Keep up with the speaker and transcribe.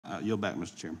yield back,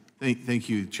 Mr. Chairman. Thank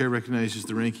you. The chair recognizes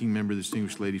the ranking member, the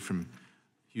distinguished lady from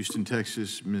Houston,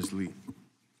 Texas, Ms. Lee,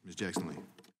 Ms. Jackson Lee.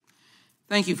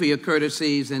 Thank you for your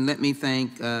courtesies, and let me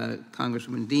thank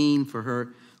Congresswoman Dean for her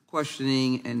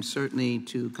questioning, and certainly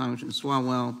to Congressman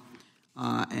Swalwell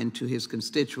and to his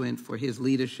constituent for his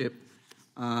leadership,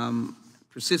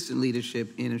 persistent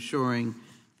leadership in assuring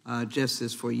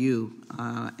justice for you.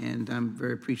 And I'm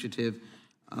very appreciative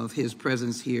of his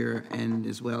presence here and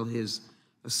as well his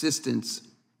assistance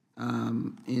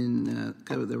in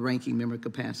kind of the ranking member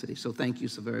capacity. So thank you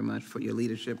so very much for your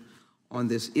leadership on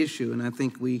this issue. And I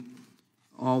think we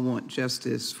all want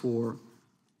justice for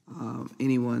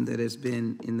anyone that has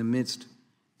been in the midst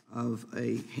of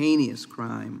a heinous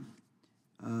crime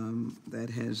that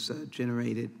has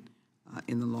generated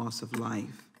in the loss of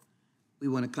life. We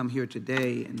want to come here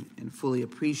today and fully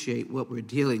appreciate what we're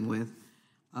dealing with.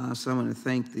 So I want to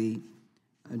thank the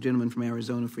gentleman from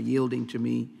Arizona for yielding to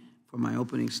me for my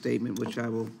opening statement, which I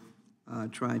will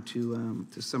try to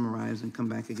summarize and come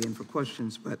back again for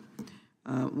questions. But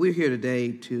we're here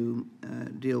today to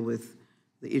deal with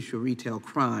the issue of retail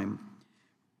crime.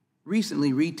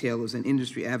 Recently, retailers and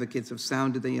industry advocates have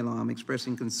sounded the alarm,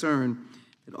 expressing concern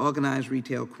that organized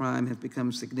retail crime has become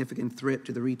a significant threat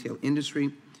to the retail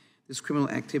industry. This criminal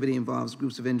activity involves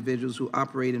groups of individuals who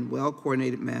operate in a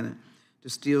well-coordinated manner to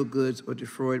steal goods or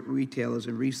defraud retailers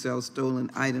and resell stolen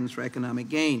items for economic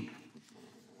gain.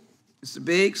 Mr.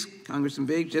 Biggs, Congressman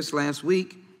Biggs, just last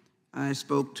week, I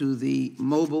spoke to the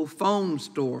mobile phone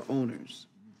store owners.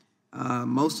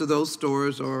 Most of those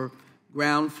stores are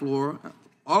ground floor.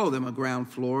 All of them are ground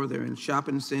floor. They're in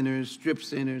shopping centers, strip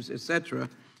centers, etc.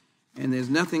 And there's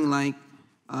nothing like,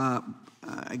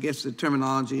 I guess the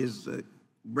terminology is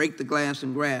break the glass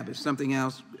and grab. It's something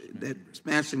else that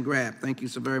smash and grab. Thank you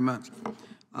so very much.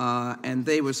 And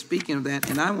they were speaking of that,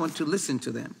 and I want to listen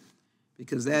to them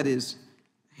because that is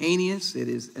heinous. It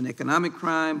is an economic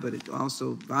crime, but it's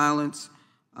also violence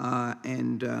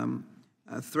and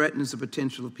threatens the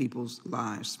potential of people's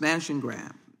lives. Smash and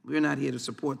grab. We're not here to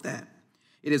support that.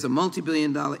 It is a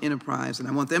multi-billion-dollar enterprise, and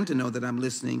I want them to know that I'm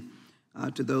listening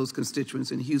to those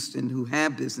constituents in Houston who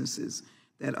have businesses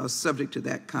that are subject to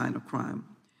that kind of crime,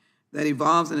 that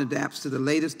evolves and adapts to the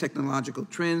latest technological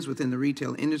trends within the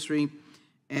retail industry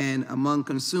and among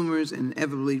consumers and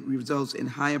inevitably results in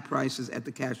higher prices at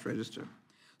the cash register.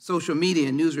 Social media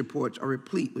and news reports are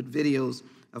replete with videos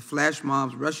of flash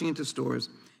mobs rushing into stores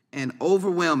and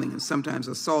overwhelming and sometimes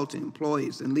assaulting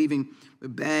employees and leaving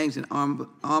with bags and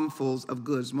armfuls of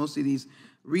goods, mostly these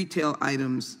retail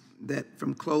items that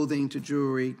from clothing to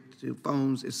jewelry to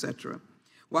phones, etc.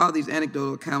 While these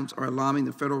anecdotal accounts are alarming,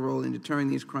 the federal role in deterring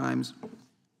these crimes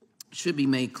should be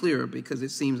made clearer because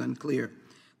it seems unclear.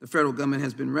 The federal government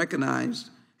has been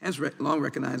long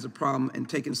recognized the problem and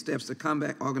taken steps to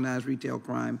combat organized retail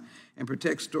crime and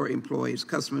protect store employees,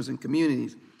 customers, and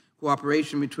communities.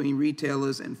 Cooperation between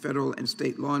retailers and federal and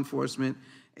state law enforcement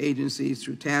agencies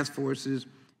through task forces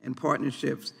and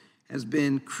partnerships has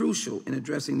been crucial in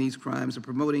addressing these crimes and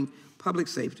promoting public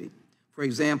safety. For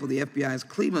example, the FBI's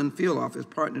Cleveland field office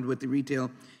partnered with the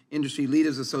Retail Industry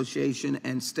Leaders Association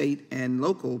and state and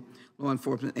local law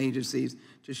enforcement agencies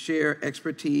to share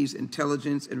expertise,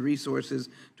 intelligence, and resources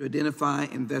to identify,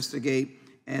 investigate,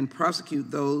 and prosecute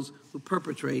those who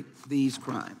perpetrate these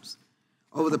crimes.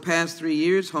 Over the past 3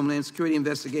 years, Homeland Security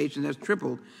investigation has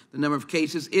tripled the number of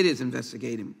cases it is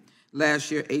investigating.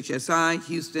 Last year, HSI,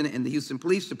 Houston, and the Houston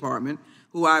Police Department,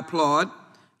 who I applaud,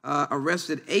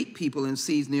 arrested 8 people and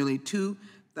seized nearly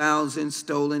 2,000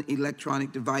 stolen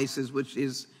electronic devices, which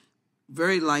is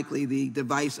very likely the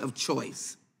device of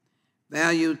choice,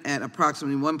 valued at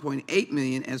approximately $1.8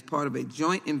 million as part of a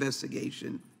joint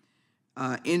investigation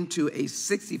into a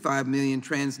 $65 million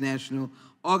transnational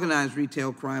organized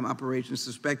retail crime operation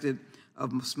suspected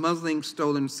of smuggling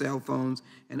stolen cell phones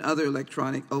and other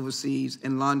electronic overseas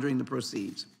and laundering the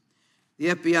proceeds.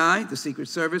 The FBI, the Secret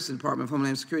Service, and Department of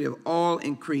Homeland Security have all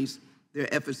increased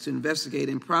their efforts to investigate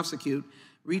and prosecute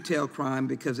retail crime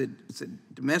because it's a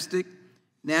domestic,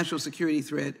 national security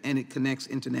threat, and it connects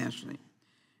internationally.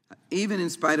 Even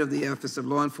in spite of the efforts of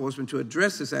law enforcement to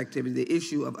address this activity, the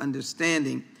issue of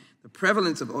understanding the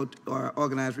prevalence of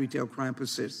organized retail crime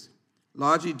persists,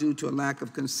 largely due to a lack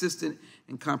of consistent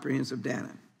and comprehensive data.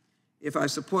 If I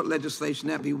support legislation,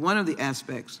 that would be one of the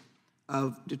aspects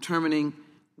of determining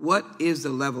what is the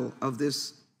level of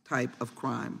this type of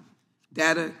crime.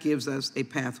 Data gives us a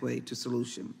pathway to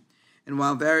solution. And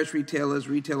while various retailers,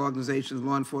 retail organizations,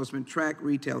 law enforcement track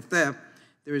retail theft,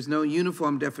 there is no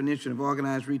uniform definition of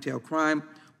organized retail crime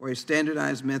or a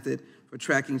standardized method for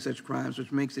tracking such crimes,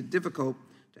 which makes it difficult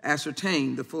to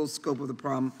ascertain the full scope of the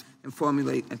problem and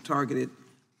formulate a targeted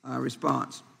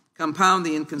response. Compound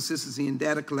the inconsistency in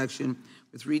data collection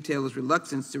with retailers'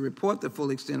 reluctance to report the full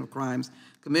extent of crimes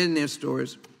committed in their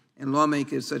stores, and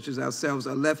lawmakers such as ourselves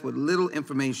are left with little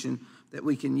information that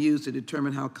we can use to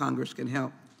determine how Congress can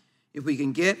help. If we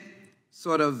can get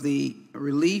sort of the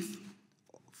relief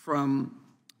from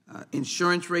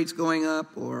insurance rates going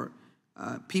up or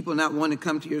people not wanting to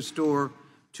come to your store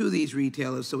to these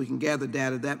retailers so we can gather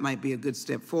data, that might be a good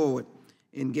step forward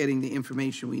in getting the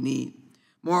information we need.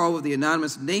 Moreover, the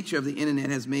anonymous nature of the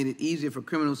internet has made it easier for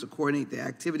criminals to coordinate their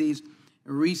activities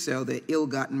and resell their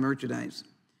ill-gotten merchandise.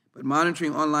 But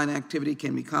monitoring online activity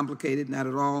can be complicated. Not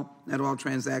all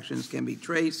transactions can be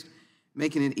traced,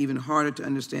 making it even harder to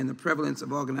understand the prevalence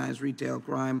of organized retail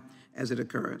crime as it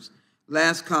occurs.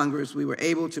 Last Congress, we were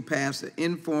able to pass the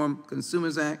Informed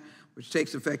Consumers Act, which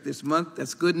takes effect this month.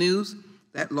 That's good news.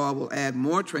 That law will add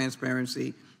more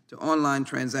transparency to online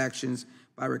transactions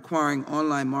by requiring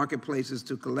online marketplaces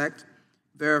to collect,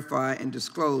 verify, and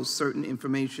disclose certain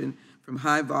information from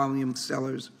high-volume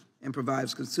sellers and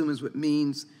provides consumers with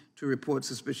means to report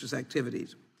suspicious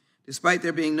activities. Despite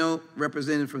there being no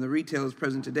representative from the retailers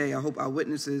present today, I hope our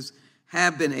witnesses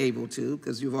have been able to,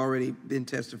 because you've already been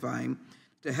testifying,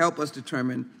 to help us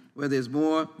determine whether there's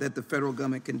more that the federal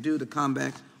government can do to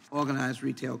combat organized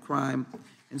retail crime,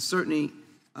 and certainly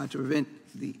to prevent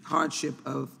the hardship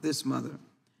of this mother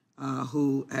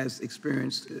who has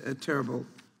experienced a terrible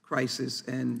crisis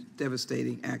and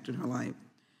devastating act in her life.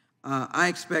 I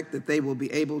expect that they will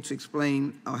be able to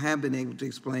explain, or have been able to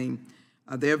explain,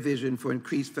 their vision for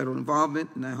increased federal involvement,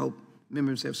 and I hope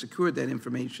members have secured that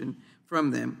information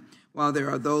from them. While there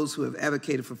are those who have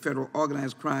advocated for federal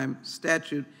organized crime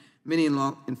statute, many in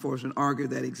law enforcement argue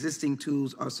that existing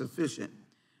tools are sufficient.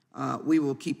 We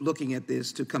will keep looking at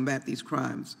this to combat these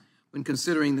crimes. When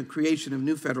considering the creation of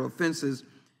new federal offenses,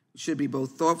 we should be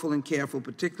both thoughtful and careful,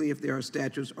 particularly if there are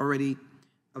statutes already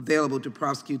available to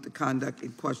prosecute the conduct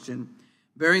in question.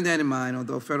 Bearing that in mind,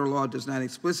 although federal law does not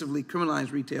explicitly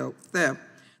criminalize retail theft,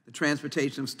 the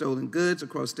transportation of stolen goods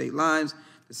across state lines,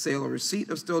 the sale or receipt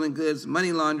of stolen goods,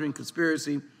 money laundering,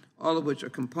 conspiracy, all of which are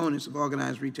components of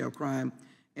organized retail crime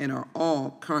and are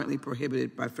all currently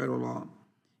prohibited by federal law.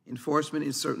 Enforcement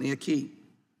is certainly a key.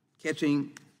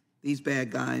 Catching these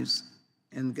bad guys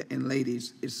and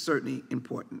ladies is certainly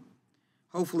important.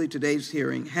 Hopefully today's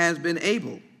hearing has been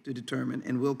able to determine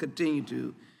and will continue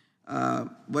to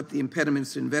what the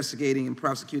impediments to investigating and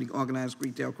prosecuting organized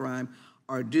retail crime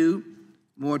are due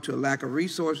more to a lack of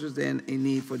resources than a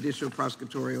need for additional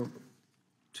prosecutorial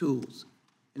tools.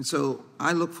 And so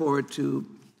I look forward to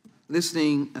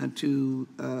listening to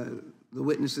the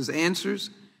witnesses' answers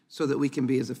so that we can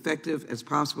be as effective as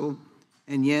possible.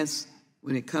 And yes,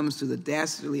 when it comes to the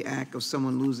dastardly act of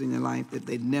someone losing their life, that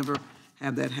they'd never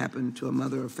have that happen to a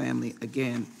mother or family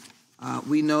again.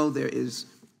 We know there is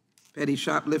petty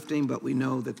shoplifting, but we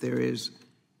know that there is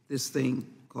this thing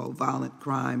called violent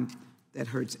crime that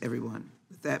hurts everyone.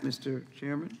 With that, Mr.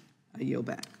 Chairman, I yield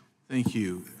back. Thank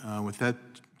you. With that,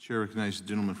 Chair recognizes the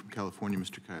gentleman from California,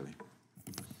 Mr. Kiley.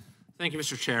 Thank you,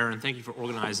 Mr. Chair, and thank you for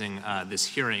organizing this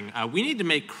hearing. We need to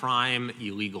make crime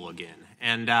illegal again.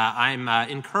 And I'm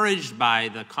encouraged by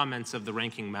the comments of the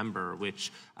ranking member,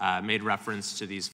 which made reference to these